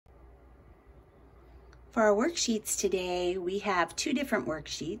For our worksheets today, we have two different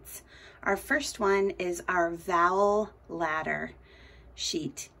worksheets. Our first one is our vowel ladder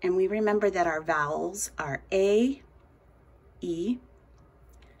sheet. And we remember that our vowels are A, E,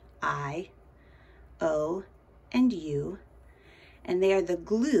 I, O, and U. And they are the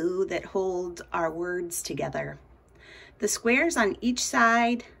glue that holds our words together. The squares on each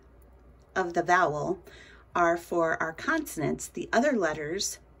side of the vowel are for our consonants, the other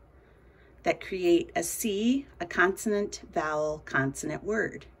letters that create a C, a consonant, vowel, consonant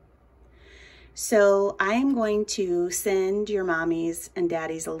word. So I am going to send your mommies and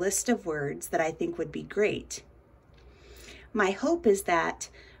daddies a list of words that I think would be great. My hope is that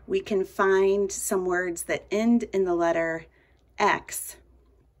we can find some words that end in the letter X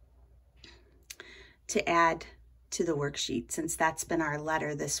to add to the worksheet, since that's been our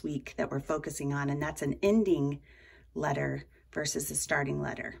letter this week that we're focusing on, and that's an ending letter versus a starting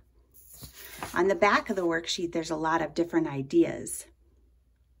letter. On the back of the worksheet, there's a lot of different ideas.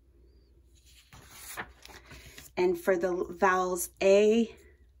 And for the vowels A,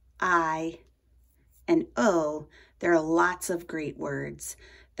 I, and O, there are lots of great words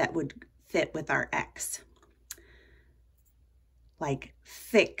that would fit with our X, like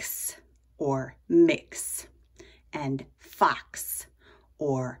fix or mix, and fox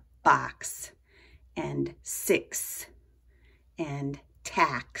or box, and six, and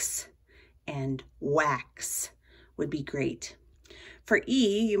tax, and wax would be great. For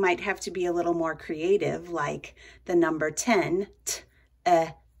E, you might have to be a little more creative, like the number 10,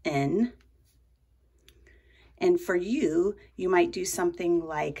 N. And for U, you might do something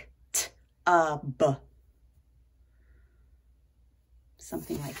like B.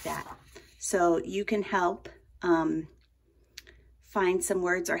 Something like that. So you can help find some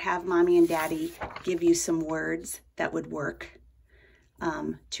words, or have mommy and daddy give you some words that would work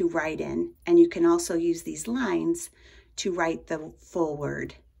to write in. And you can also use these lines to write the full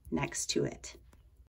word next to it.